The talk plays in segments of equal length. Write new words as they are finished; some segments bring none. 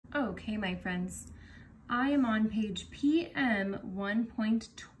Okay, my friends, I am on page PM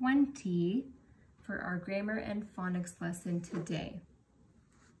 1.20 for our grammar and phonics lesson today.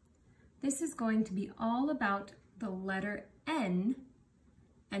 This is going to be all about the letter N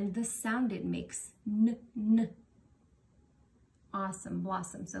and the sound it makes, N, N. Awesome,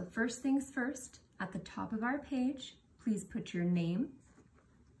 blossom. So first things first, at the top of our page, please put your name,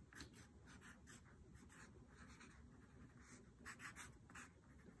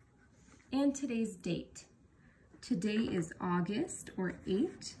 and today's date. Today is August or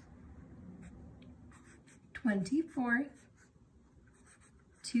 8/24,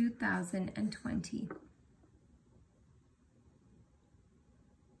 2020.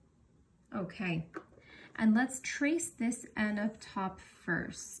 Okay, and let's trace this N up top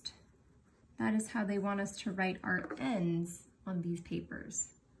first. That is how they want us to write our N's on these papers.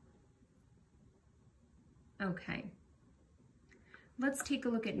 Okay. Let's take a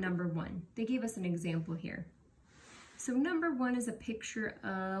look at number 1. They gave us an example here. So number 1 is a picture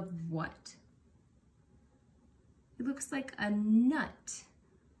of what? It looks like a nut,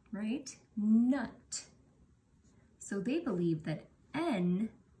 right? Nut. So they believe that N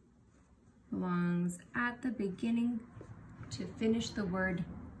belongs at the beginning to finish the word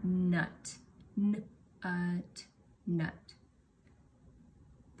nut. Nut.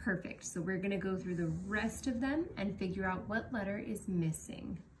 Perfect. So we're going to go through the rest of them and figure out what letter is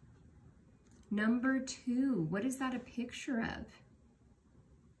missing. Number 2, what is that a picture of?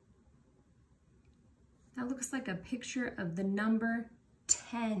 That looks like a picture of the number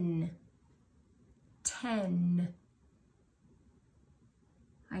 10. 10.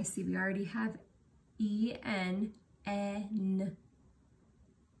 I see we already have E-N, N.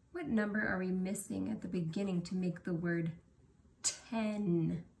 What number are we missing at the beginning to make the word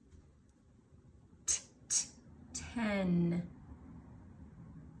 10? 10.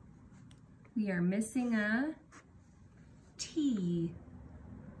 We are missing a T.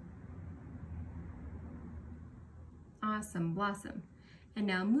 Awesome, blossom. And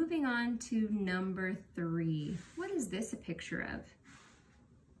now moving on to number 3. What is this a picture of?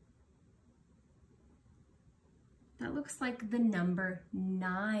 That looks like the number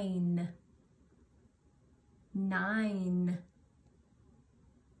 9. 9.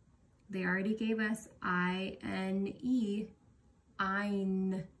 They already gave us I-N-E,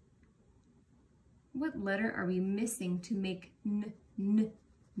 ein. What letter are we missing to make n,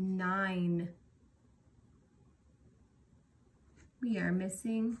 9? We are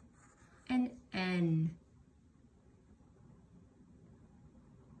missing an N.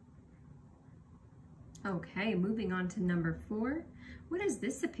 Okay, moving on to number 4. What is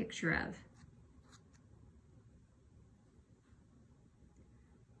this a picture of?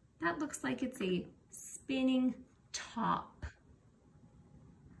 That looks like it's a spinning top.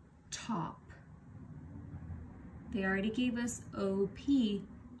 Top. They already gave us O-P,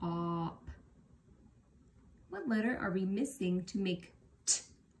 op. What letter are we missing to make T,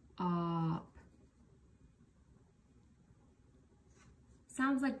 op?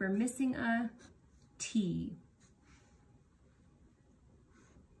 Sounds like we're missing a T.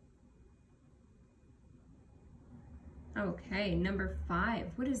 Okay, number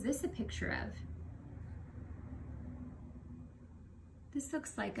 5. What is this a picture of? This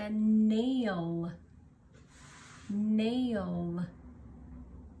looks like a nail. Nail.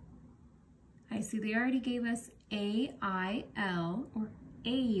 I see they already gave us A-I-L or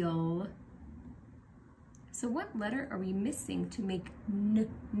ale. So what letter are we missing to make n,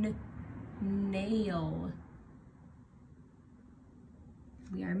 nail?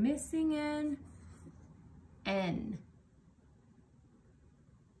 We are missing an N.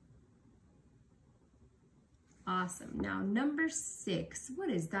 Awesome. Now number 6, what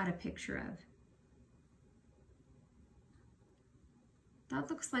is that a picture of? That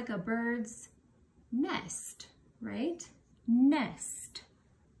looks like a bird's nest, right? Nest.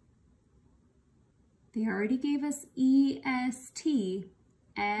 They already gave us E-S-T,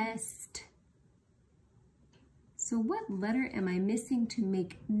 est. So what letter am I missing to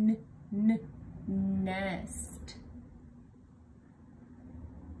make n, nest?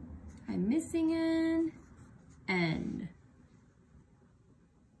 I'm missing an N.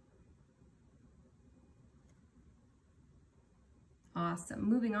 Awesome.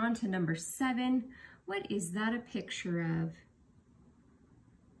 Moving on to number 7. What is that a picture of?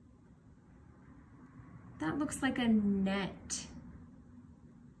 That looks like a net.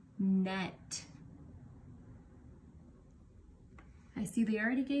 Net. I see they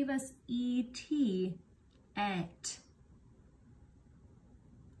already gave us E-T, et.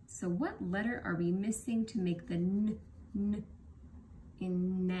 So what letter are we missing to make the n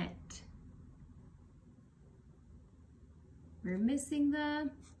in net? we're missing the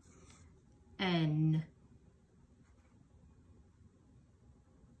N.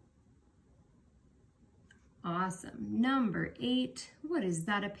 Awesome. Number 8, what is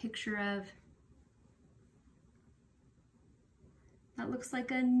that a picture of? That looks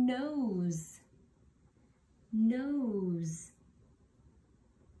like a nose. Nose.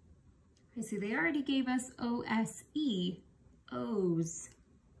 I see they already gave us O-S-E, O's.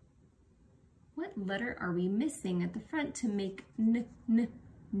 What letter are we missing at the front to make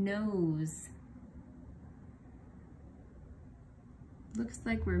nose? Looks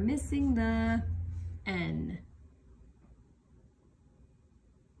like we're missing the N.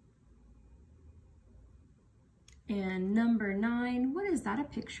 And number 9, what is that a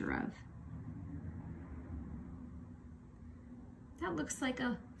picture of? That looks like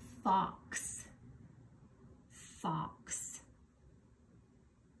a fox. Fox.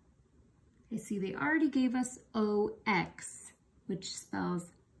 I see they already gave us O-X, which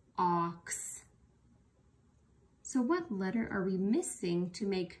spells ox. So what letter are we missing to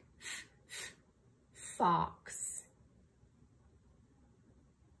make fox?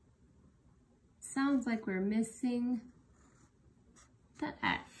 Sounds like we're missing the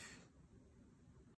F.